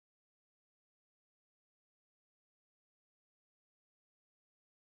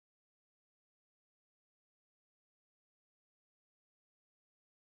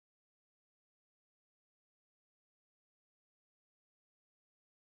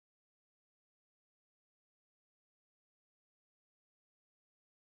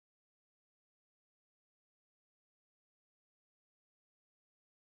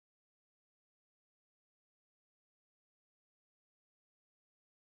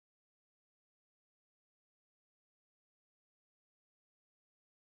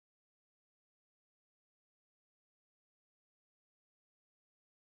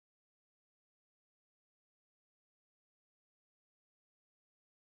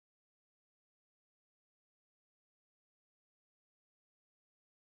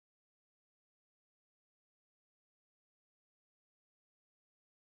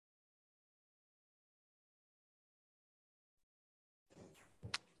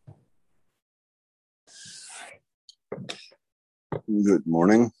Good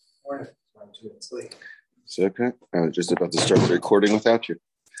morning. Morning. I'm 2 minutes late. It's okay. I was just about to start the recording without you.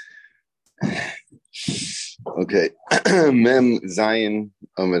 Okay. Mem Zayin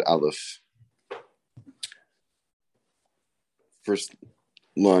Amid Aleph. First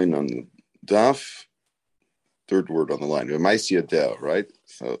line on the Daf, third word on the line. Maisia Deo, right?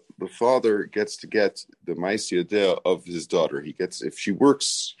 So the father gets to get the Maisia Deo of his daughter. He gets, if she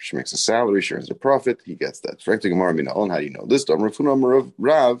works, she makes a salary, she earns a profit, he gets that. How do you know this?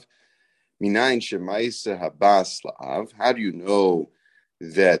 Rav. How do you know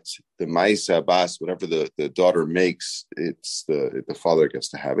that the Maisa Abbas, whatever the daughter makes, it's the father gets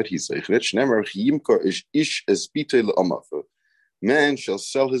to have it? He's like, man shall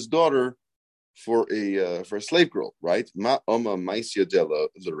sell his daughter for a slave girl, right?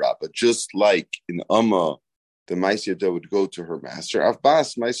 Just like in Amma, the Maisya would go to her master.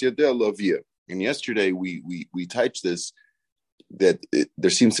 And yesterday we touched this, that there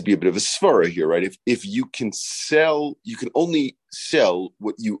seems to be a bit of a svara here, right? If you can sell, you can only sell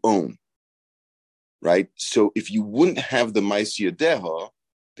what you own, right? So if you wouldn't have the Maisya Deha,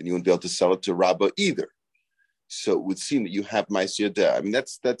 then you wouldn't be able to sell it to Rabbah either. So it would seem that you have Maisya Deha. I mean,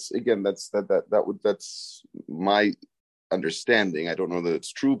 that's my understanding. I don't know that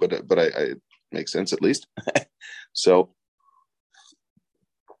it's true, but it makes sense at least. So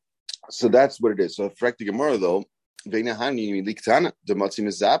that's what it is. So Frekti Gemara though. Maybe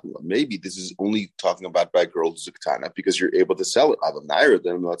this is only talking about by girl Zuktana because you're able to sell it. But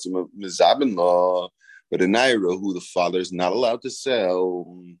a Naira who the father is not allowed to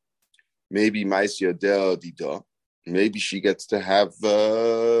sell, maybe Maisya Dida, maybe she gets to have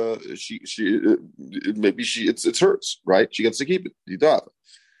it's hers, right? She gets to keep it.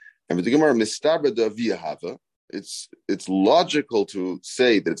 And with the Gemara Mistabra via Hava. It's logical to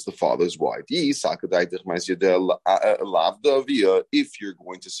say that it's the father's wife. If you're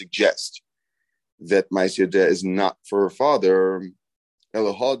going to suggest that Maisya is not for her father, how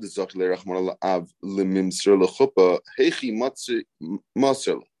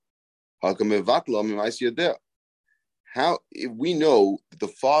if we know that the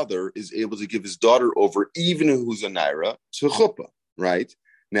father is able to give his daughter over, even who's a naira, to chuppah, right?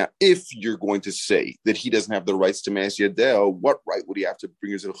 Now, if you're going to say that he doesn't have the rights to Maisya Deo, what right would he have to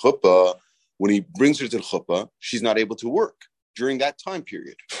bring her to the chuppah? When he brings her to the chuppah, she's not able to work during that time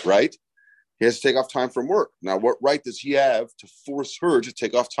period, right? He has to take off time from work. Now, what right does he have to force her to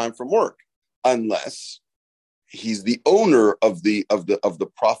take off time from work? Unless he's the owner of the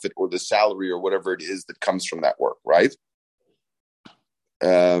profit or the salary or whatever it is that comes from that work, right?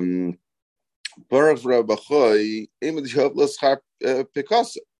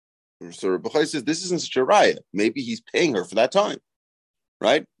 Picasso. So Rabbi says this isn't such a raya. Maybe he's paying her for that time,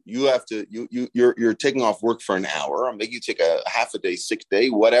 right? You have to you're taking off work for an hour. I'll make you take a half a day, sick day,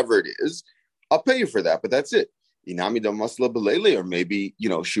 whatever it is. I'll pay you for that, but that's it. Inami da masla belele, or maybe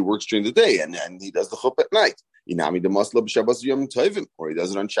she works during the day and he does the chuppah at night. Inami da masla b'Shabbos yom tovim, or he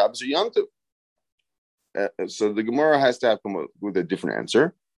does it on Shabbos or Yom Tov. So the Gemara has to have come up with a different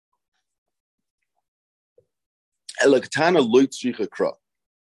answer.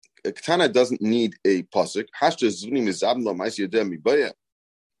 Ketana doesn't need a pasuk.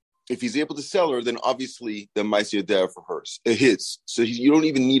 If he's able to sell her, then obviously the Maisya Deo for hers, his. So you don't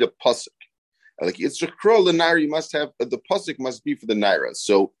even need a pasuk. Like it's the naira, you must have the pasuk must be for the naira.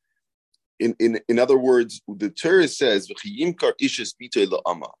 So in other words, the Torah says so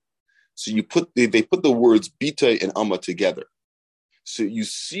they put the words bita and amma together. So you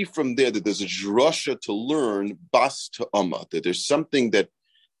see from there that there's a drasha to learn bas to amma, that there's something that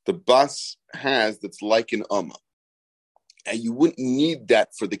the bas has that's like an amma. And you wouldn't need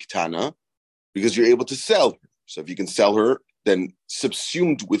that for the ketana because you're able to sell her. So if you can sell her, then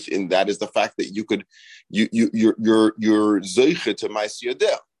subsumed within that is the fact that you're zeiche to Maisya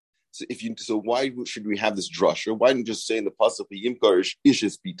Deo. So why should we have this drasha? Why didn't you just say in the pasuk yimkar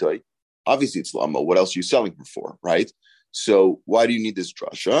ishes bitay? Obviously it's lama. What else are you selling her for, right? So why do you need this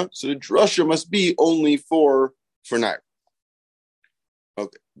drasha? So the drasha must be only for naira.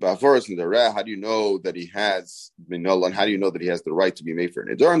 Okay. But how do you know that he has minol, and how do you know that he has the right to be made for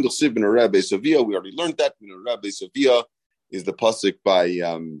an nidar? We already learned that. Rabbi Savia is the pasuk by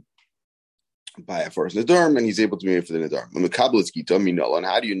Afaras Nidarm, and he's able to be made for the Nidarm. And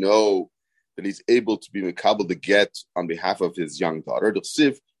how do you know that he's able to be Mekabel the get on behalf of his young daughter?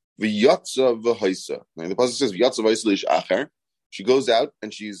 V'yatza v'haisa. The pasuk says v'yatza v'haisa lish acher. She goes out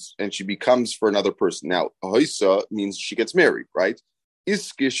and she becomes for another person. Now haisa means she gets married, right?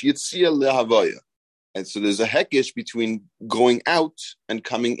 Iskish yitzia lehavaya. And so there's a hekesh between going out and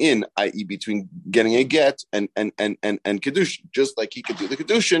coming in, i.e., between getting a get and kedushin. Just like he can do the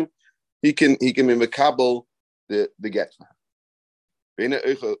kedushin, he can be mekabel the get.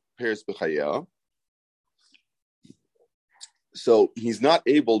 So he's not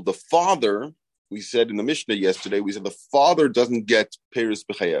able. The father, we said in the Mishnah yesterday, we said the father doesn't get peres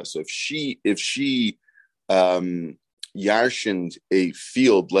b'chaya. So if she yarshined a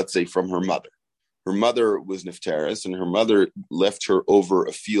field, let's say from her mother. Her mother was nifteris, and her mother left her over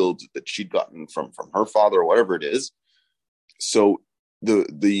a field that she'd gotten from her father or whatever it is. So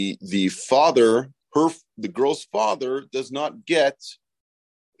the father, the girl's father, does not get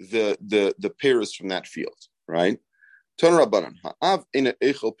the pears from that field, right? The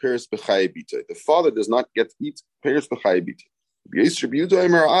father does not get to eat pears b'chayei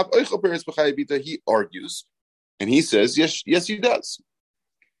bita. He argues, and he says, yes, he does.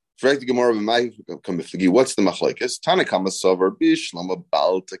 What's the machlekes? Tanakama savar bishlama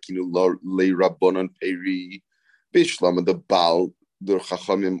bal takinu le rabbanon peri bishlama the bal the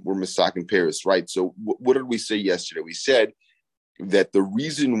chachamim were misakin peris, right? So what did we say yesterday? We said that the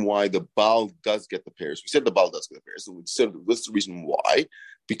reason why the bal does get the peris, we said the bal does get the peris, and we said what's the reason why?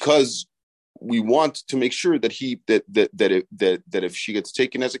 Because we want to make sure that that if she gets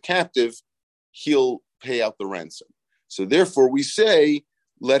taken as a captive, he'll pay out the ransom. So therefore, we say,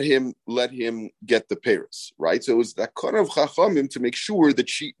 let him get the pears, right? So it was that kind of chachamim to make sure that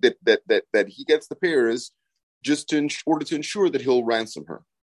that he gets the pears, just in order to ensure that he'll ransom her.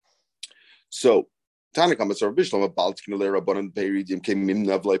 So if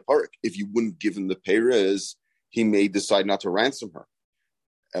you wouldn't give him the pears, he may decide not to ransom her.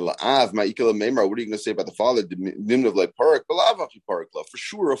 What are you going to say about the father? For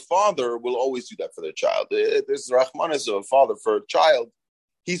sure, a father will always do that for their child. There's Rahmanas of a father for a child.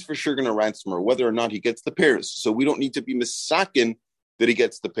 He's for sure going to ransom her, whether or not he gets the pears. So we don't need to be misakin that he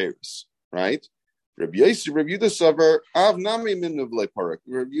gets the pears, right? Rabbi Yehuda says,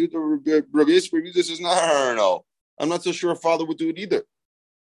 no. I'm not so sure a father would do it either.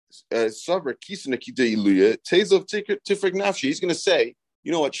 He's going to say,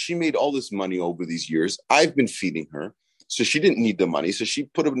 you know what? She made all this money over these years. I've been feeding her. So she didn't need the money. So she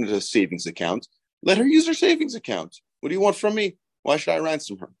put it into a savings account. Let her use her savings account. What do you want from me? Why should I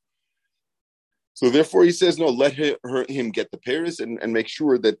ransom her? So therefore he says, no, let him get the pears and make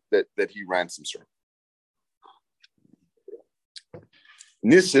sure that he ransoms her.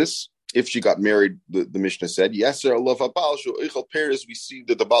 Nisis, if she got married, the Mishnah said, yes, sir, Allah pears, we see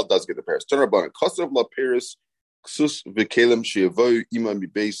that the Baal does get the pears. Turn about it. Kosav la pears, ksus v'kelem she'avoy ima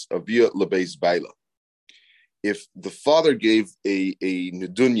mibeis avia lebeis baila. If the father gave a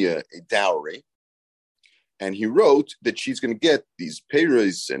nedunya, a dowry, and he wrote that she's going to get these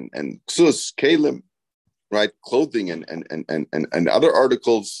pears and ksus, kelim, right, clothing and other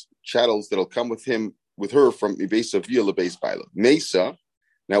articles, chattels that'll come with her from mibeis avia lebeis baila. Mesa.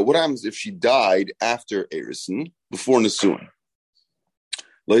 Now, what happens if she died after Erison, before Nesuin?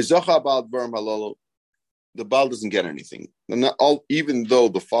 The Baal doesn't get anything. Even though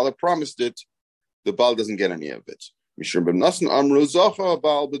the father promised it, the Baal doesn't get any of it. Reb Nosson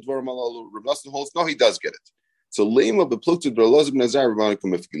holds, no, he does get it. So, let's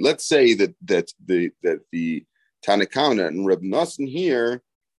say that the Tanakana and Reb Nosson here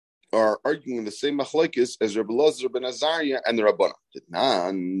are arguing the same machlekes as Reb Elazar ben Azariah and the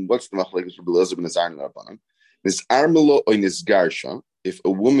Rabbanan. What's the machlekes Reb Elazar ben Azariah and the Rabbanan? This armelo or nisgarsha, if a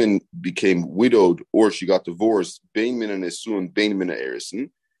woman became widowed or she got divorced, bein mina nesuin, bein mina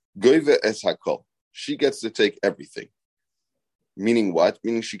erison, goive es hakol. She gets to take everything. Meaning what?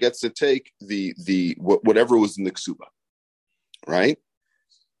 Meaning she gets to take the whatever was in the ksuba, right?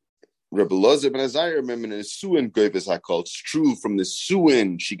 Rebbe Elazar ben Azariah, remember, in Suin Goyves HaKol, it's true from the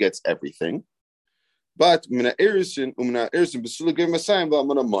Suin she gets everything. But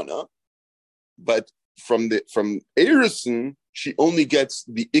but from Erison, she only gets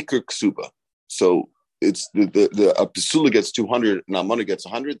the Iker Ksuba. So it's the Pesula gets 200 and Amana gets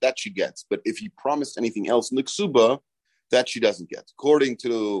 100, that she gets. But if he promised anything else in the Ksuba, that she doesn't get. According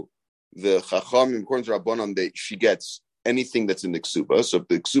to the Chacham, according to Rabbanan, she gets anything that's in the ksuba. So if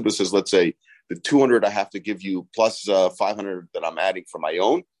the ksuba says, let's say, the 200 I have to give you plus 500 that I'm adding for my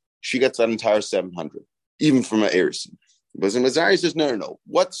own, she gets that entire 700, even from an Erison. But Mazari says, no.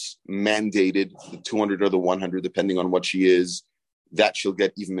 What's mandated, the 200 or the 100, depending on what she is, that she'll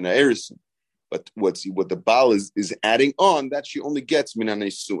get even in an Erison. But what the Baal is adding on, that she only gets minan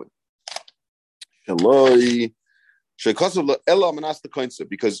esuin.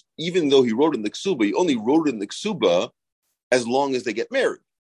 Because even though he wrote in the ksuba, he only wrote in the ksuba as long as they get married.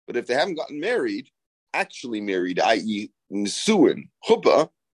 But if they haven't gotten married, actually married, i.e., Nisuin, Chuppah,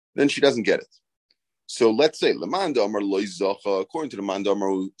 then she doesn't get it. So let's say Laman Damar Lo Zocha, according to the Man Damar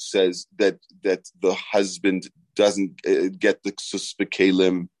who says that the husband doesn't get the Ksus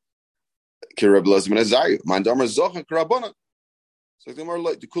B'Kelim Kirab Lazim Azariah. Man Damar Zocha Karabana. So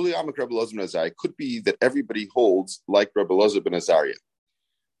the Kuli Amak Rabbi Lazim Azariah could be that everybody holds like Rabbi Lazim ben Azariah.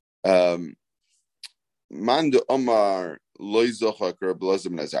 Man Damar Lo Zocha Rabbi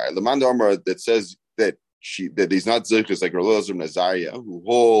Lazim ben Azariah. The Man Damar that says that he's not Zochas like Rabbi Lazim ben Azariah, who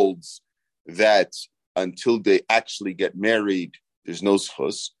holds that until they actually get married, there's no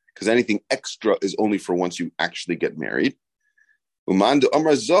schus, because anything extra is only for once you actually get married. Only over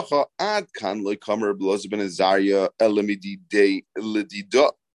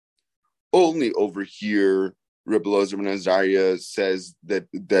here, Rebbe Elazar ben Azariah says that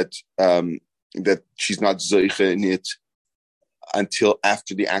she's not zoicha in it until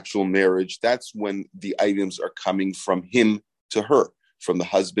after the actual marriage. That's when the items are coming from him to her, from the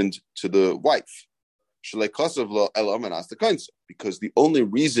husband to the wife. Because the only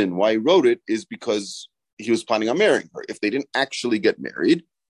reason why he wrote it is because he was planning on marrying her. If they didn't actually get married,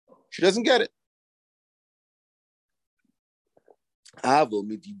 she doesn't get it.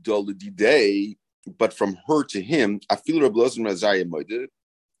 But from her to him, I feel Rabbi Elazar ben Azariah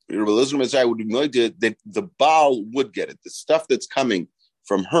would be that the Baal would get it. The stuff that's coming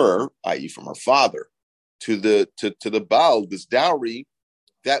from her, i.e., from her father, to the Baal, this dowry,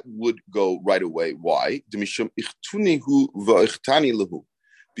 that would go right away. Why? Because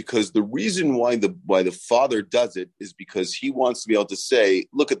the reason why the father does it is because he wants to be able to say,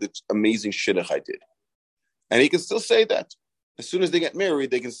 look at the amazing shidduch I did. And he can still say that. As soon as they get married,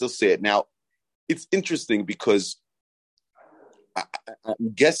 they can still say it. Now, it's interesting because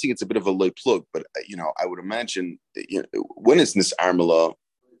I'm guessing it's a bit of a loy plug, but I would imagine when it's Nis Armala,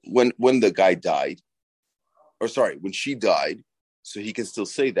 when the guy died, when she died, so he can still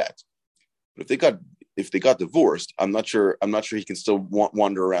say that. But if they got divorced, I'm not sure he can still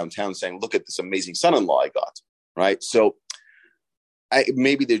wander around town saying, "Look at this amazing son-in-law I got." Right? So,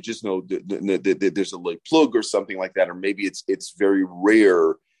 maybe there's just there's a like plug or something like that, or maybe it's very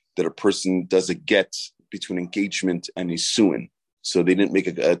rare that a person does a get between engagement and nisuin, so they didn't make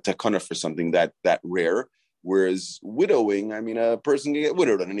a takana for something that rare. Whereas widowing, a person can get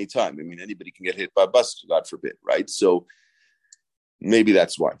widowed at any time. Anybody can get hit by a bus, God forbid, right? So maybe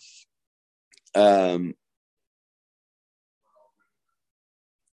that's why.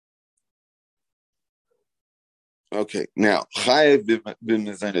 Okay, now so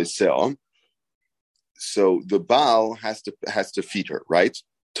the Baal has to feed her, right?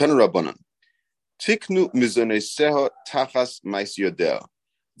 Tanu Rabbanan. Tiknu mizoneseha tachas mais yodea.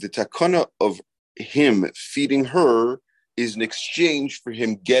 The takana of him feeding her is an exchange for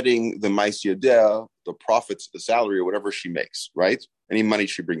him getting the mais yodea, the profits, the salary, or whatever she makes, right? Any money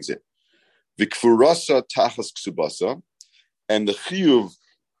she brings in. Vikfurasa tachas ksubasa, and the chiyuv,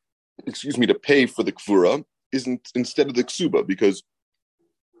 to pay for the kfura isn't instead of the ksuba, because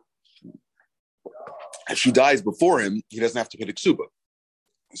if she dies before him, he doesn't have to pay the ksuba.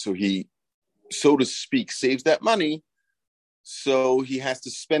 So he, so to speak, saves that money. So he has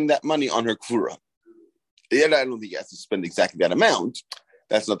to spend that money on her kfura. Yeah, I don't think he has to spend exactly that amount.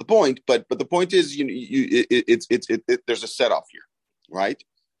 That's not the point. But the point is, there's a set off here, right?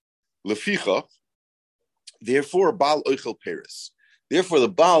 Leficha. Therefore, Baal oichel peris. Therefore, the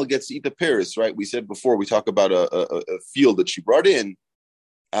Baal gets to eat the peris, right? We said before, we talk about a field that she brought in.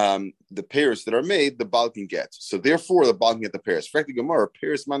 The peris that are made, the Baal can get. So therefore, the Baal can get the peris. Frankly, Gemara,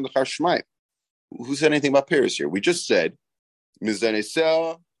 peris man l'char shmai. Who said anything about peris here? We just said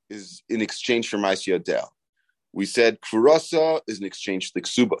mizanesel is in exchange for ma'aseh yodea. We said kfurasa is in exchange for the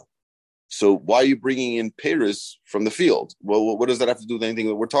ksuba. So why are you bringing in peris from the field? Well, what does that have to do with anything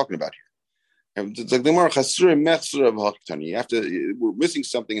that we're talking about here? It's like the Gemara you have to. We're missing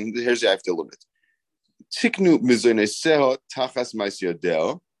something, and here's the I have to limit. Tiknu mizoneseha tachas ma'aseh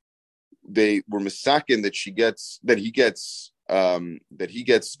yodea. They were misakin that he gets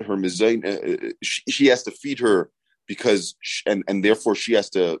her mizayin. She has to feed her because and therefore she has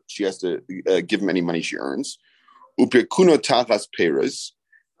to give him any money she earns. Upekuno tachas peres,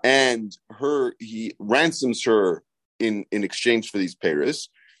 and he ransoms her in exchange for these peres.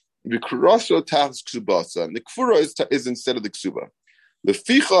 The kfura tachas ksubasa, and the kfura is instead of the ksuba. The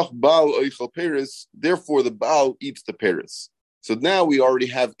fichach Baal oichel peres. Therefore, the Baal eats the peres. So now we already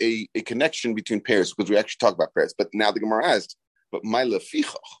have a connection between peres, because we actually talk about peres. But now the Gemara asked, but my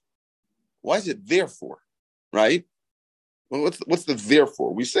lefichach, why is it therefore, right? Well, what's the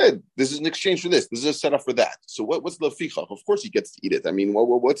therefore? We said this is an exchange for this. This is a setup for that. So what's lefichach? Of course he gets to eat it.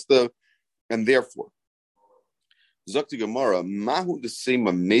 What's the and therefore? Zakti Gemara, Mahu the same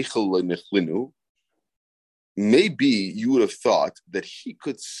nechlinu. Maybe you would have thought that he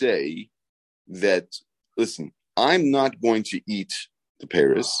could say that, listen, I'm not going to eat the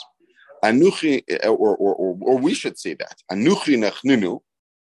Paris. Anuchi, or we should say that. Anuchi nechlinu.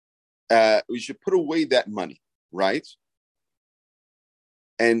 We should put away that money, right?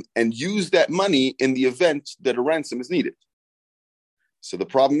 And use that money in the event that a ransom is needed. So the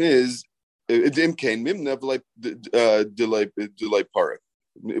problem is, because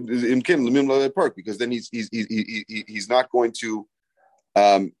then he's not going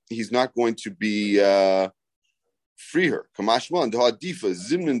to be free her.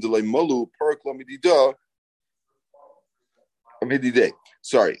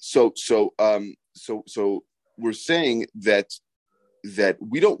 Sorry. So we're saying that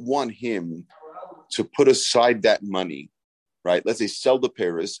we don't want him to put aside that money, right? Let's say sell the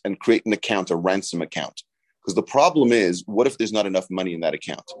Paris and create an account, a ransom account. Because the problem is, what if there's not enough money in that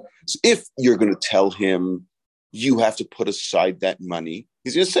account? So if you're going to tell him you have to put aside that money,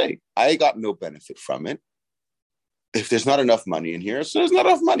 he's going to say, I got no benefit from it. If there's not enough money in here, so there's not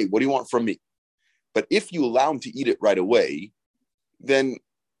enough money. What do you want from me? But if you allow him to eat it right away, then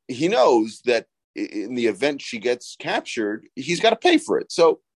he knows that in the event she gets captured, he's got to pay for it.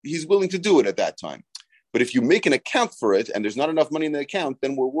 So he's willing to do it at that time. But if you make an account for it and there's not enough money in the account,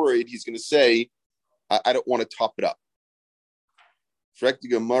 then we're worried he's going to say, I don't want to top it up.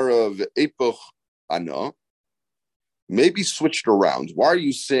 Maybe switched around. Why are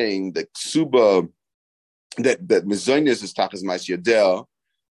you saying that Ksuba, that Mezainis is Tachas Mas Yadeh,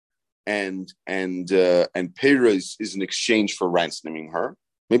 and Peres is in exchange for ransoming her?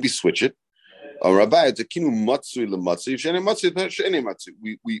 Maybe switch it. We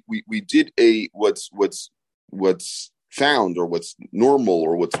did a what's found, or what's normal,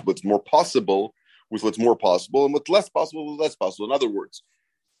 or what's more possible with what's more possible, and what's less possible with less possible. In other words,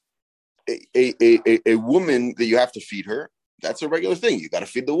 a woman that you have to feed her, that's a regular thing. You got to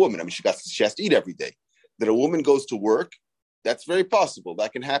feed the woman. I mean, she has to eat every day. That a woman goes to work, that's very possible.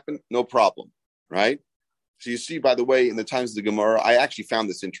 That can happen, no problem, right? So you see, by the way, in the times of the Gemara, I actually found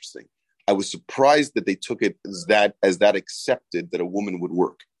this interesting. I was surprised that they took it as that accepted that a woman would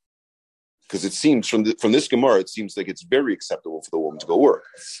work, because it seems from this Gemara, it seems like it's very acceptable for the woman to go work.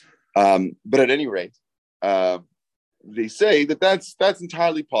 But at any rate, they say that's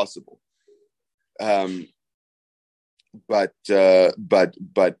entirely possible. But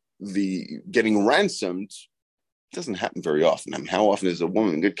the getting ransomed doesn't happen very often. I mean, how often does a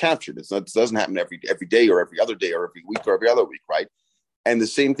woman get captured? It doesn't happen every day or every other day or every week or every other week, right? And the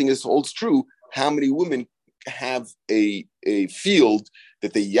same thing holds true. How many women have a field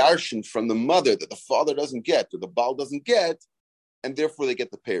that they yarshin from the mother that the father doesn't get, or the Baal doesn't get, and therefore they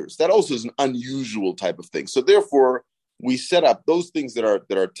get the payers? That also is an unusual type of thing. So therefore, we set up those things that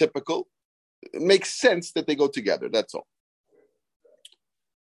are typical. It makes sense that they go together. That's all.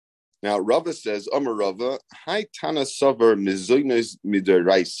 Now, Rava says, Amar Rava, Hai Tana Savar Mizoines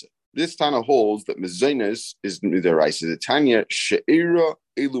Midaraisa. This Tana holds that Mizoines is Midaraisa. The Tanya She'era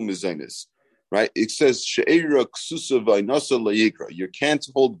Elu Mizoines. Right? It says She'era Ksusa Vainasa Layikra. You can't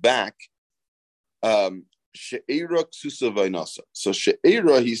hold back She'era Ksusa Vainasa. So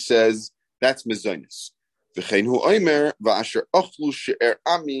She'era, he says, that's Mizoines. V'chein hu oimer v'asher ochlu she'er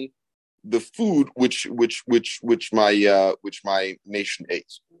ami, the food which my nation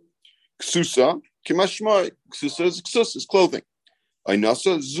ate. Ksusa, kimashma, ksusa is clothing.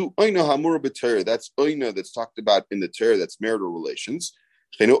 Oinasa zu oina hamura b'Torah. That's oina that's talked about in the Torah. That's marital relations.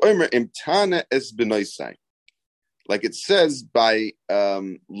 Chenu oimer imtana es benoisai. Like it says by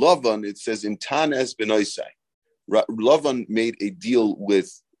Lavan, it says imtana es benoisai. Lavan made a deal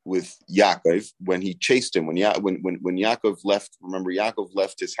with Yaakov when he chased him. When Yaakov left, remember Yaakov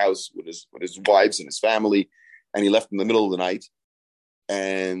left his house with his wives and his family, and he left in the middle of the night.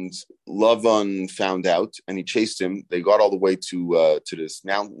 And Lavan found out, and he chased him. They got all the way to this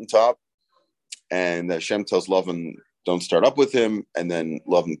mountaintop, and Hashem tells Lavan, "Don't start up with him." And then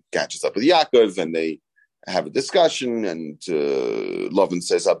Lavan catches up with Yaakov, and they have a discussion. And Lavan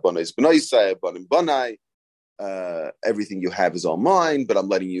says, "Abanai b'noisai, abanim banai. Everything you have is all mine, but I'm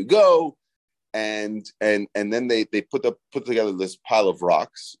letting you go." And then they put together this pile of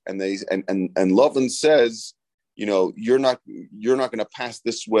rocks, and Lavan says, you're not going to pass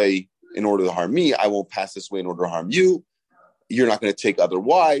this way in order to harm me. I won't pass this way in order to harm you. You're not going to take other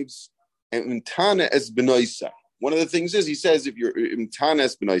wives. And imtana es benoisai. One of the things is, he says, if you're imtana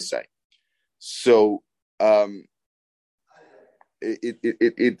es benoisai. So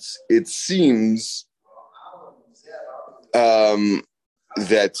it seems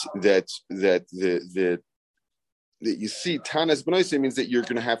that that you see Tanas Benoise means that you're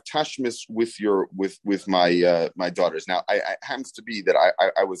going to have tashmis with my daughters. Now, I happens to be that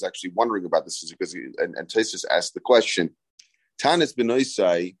I was actually wondering about this because and Taisus asked the question. Tanas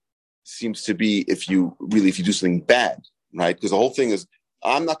Benoise seems to be if you do something bad, right? Because the whole thing is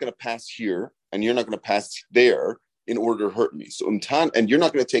I'm not going to pass here and you're not going to pass there in order to hurt me. So and you're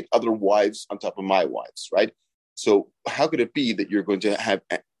not going to take other wives on top of my wives, right? So how could it be that you're going to have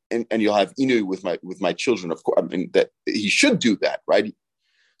and you'll have inu with my children? Of course, I mean that he should do that, right?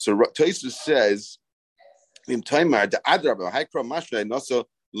 So Taisus says, "Im timer the adraba haikra mashra noso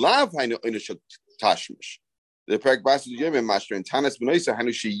lav hainu inishal tashmish." The parak basu yemem mashra and tanas benoisa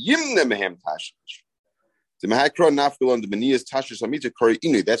hanu sheyimne mehem tashmish. The mahakra nafgal on the benias tashmish amita kari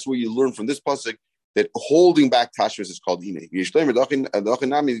inu. That's where you learn from this pasuk that holding back tashmish is called inu. Yishleimer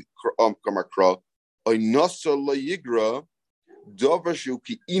dachinami kamakra oinoso lo yigra.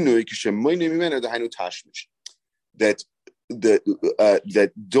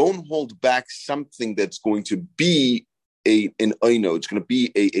 That don't hold back something that's going to be an oino. It's going to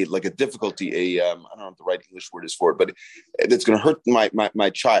be a like a difficulty. I don't know what the right English word is for it, but that's going to hurt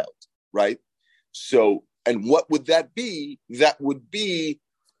my child, right? So, and what would that be? That would be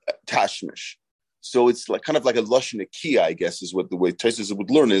tashmish. So it's like kind of like a lashon akiyah, I guess, is what the way Tosfos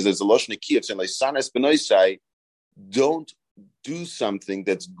would learn is. There's a lashon akiyah of saying like sanes benoisai, don't do something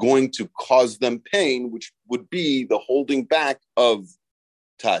that's going to cause them pain, which would be the holding back of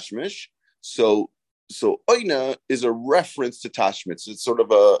tashmish. So oina is a reference to tashmish. It's sort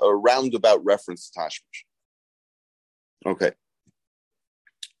of a roundabout reference to tashmish. Okay.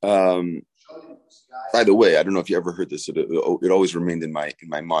 By the way, I don't know if you ever heard this. It always remained in my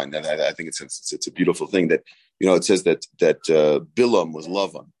mind. And I think it's a beautiful thing that it says that Bilam was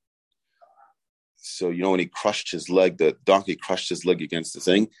Lavan. So, when he crushed his leg, the donkey crushed his leg against the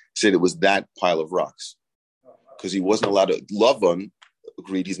thing, said it was that pile of rocks. Because he wasn't allowed to, Lavan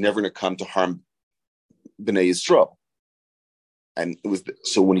agreed he's never going to come to harm Bnei Yisrael. And it was,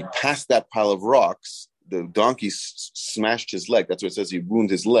 so when he passed that pile of rocks, the donkey smashed his leg. That's what it says, he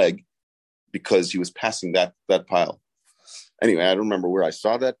ruined his leg because he was passing that pile. Anyway, I don't remember where I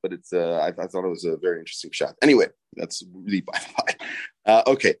saw that, but it's I thought it was a very interesting shot. Anyway, that's really by the by.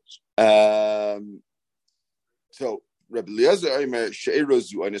 Okay. So Rabbi Eliezer has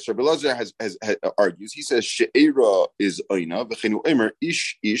argues. He says she'era is oina v'chenu omer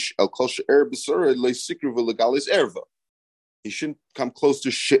ish al kol she'er b'sarei le'sikru v'legalis erva. He shouldn't come close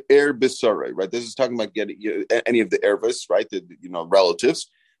to she'er b'sarei, right? This is talking about getting any of the ervas, right? The relatives.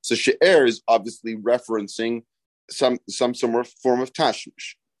 So she'er is obviously referencing some form of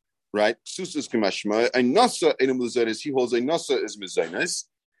tashmish, right? Ksusus k'mashma einasa enum l'zeres. He holds einasa is mezainis.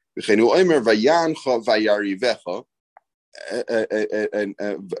 And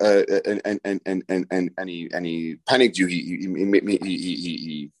he panicked you. He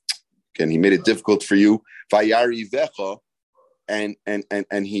made it difficult for you. And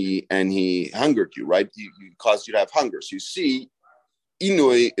he hungered you, right? He caused you to have hunger. So you see,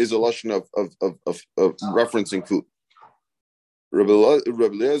 inui is a lotion of referencing food. Rabbi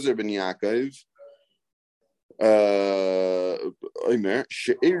Eliezer ben Yaakov.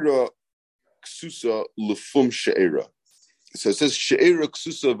 She'era ksusa lefum she'era. So it says she'era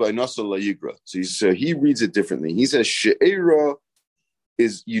ksusa v'nasa layigra. So he reads it differently. He says she'era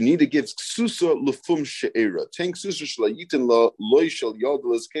is you need to give ksusa lefum she'era. Ten ksusa shalayitin la loy shel yolda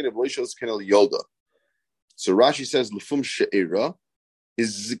l'zkenev loy shel zkenel yolda. So Rashi says lefum she'era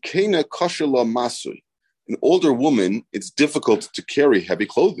is zkena kasher la masui. An older woman, it's difficult to carry heavy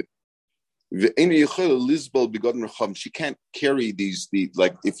clothing. She can't carry these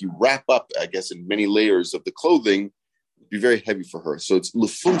like if you wrap up, I guess, in many layers of the clothing, it'd be very heavy for her. So it's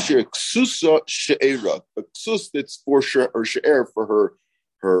lefum ksusa she'era, a ksus that's for or she'er for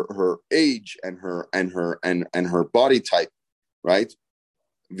her age and her body type, right?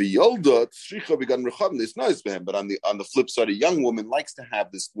 V'yolda tzricha began recham. It's nice for him, but on the flip side, a young woman likes to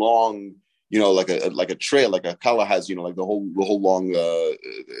have this long. Like a trail, like a kala has, like the whole long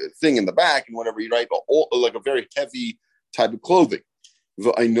thing in the back and whatever, right? Like a very heavy type of clothing.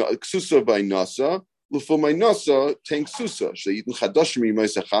 Ksusa v'ainasa, l'fum ainasa tank susa. She'yitin chadashim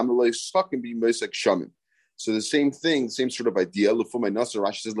yimosach hamilei schakim b'yimosach shamim. So the same thing, same sort of idea. L'fum ainasa,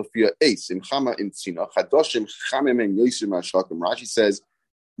 Rashi says l'fia ace in chama in tzina chadashim chamim and yosim ha'shakim. Rashi says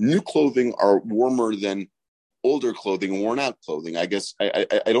new clothing are warmer than older clothing, worn out clothing. I guess I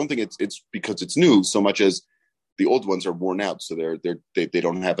don't think it's because it's new so much as the old ones are worn out, so they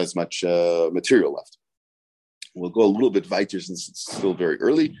don't have as much material left. We'll go a little bit weiter since it's still very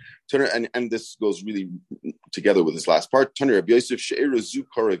early. And this goes really together with this last part. Tanner Rabbi Yosef she'era zu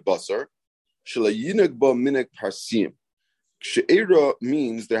karev basar. Shalayinag ba minik parsim. She'era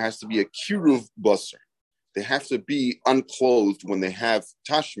means there has to be a kiruv basar. They have to be unclothed when they have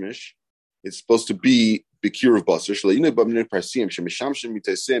tashmish. It's supposed to be kiruv basar. Shalayinag ba minik parsim. Shemishamshem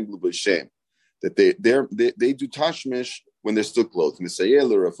mitasem blubashem. That they do tashmish when they're still clothed.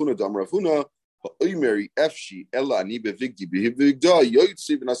 Misayel Rafuna Dam Rafuna. If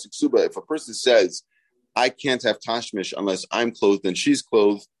a person says, I can't have tashmish unless I'm clothed and she's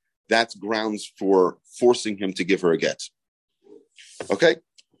clothed, that's grounds for forcing him to give her a get. Okay?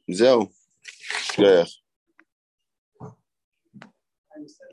 Zeo.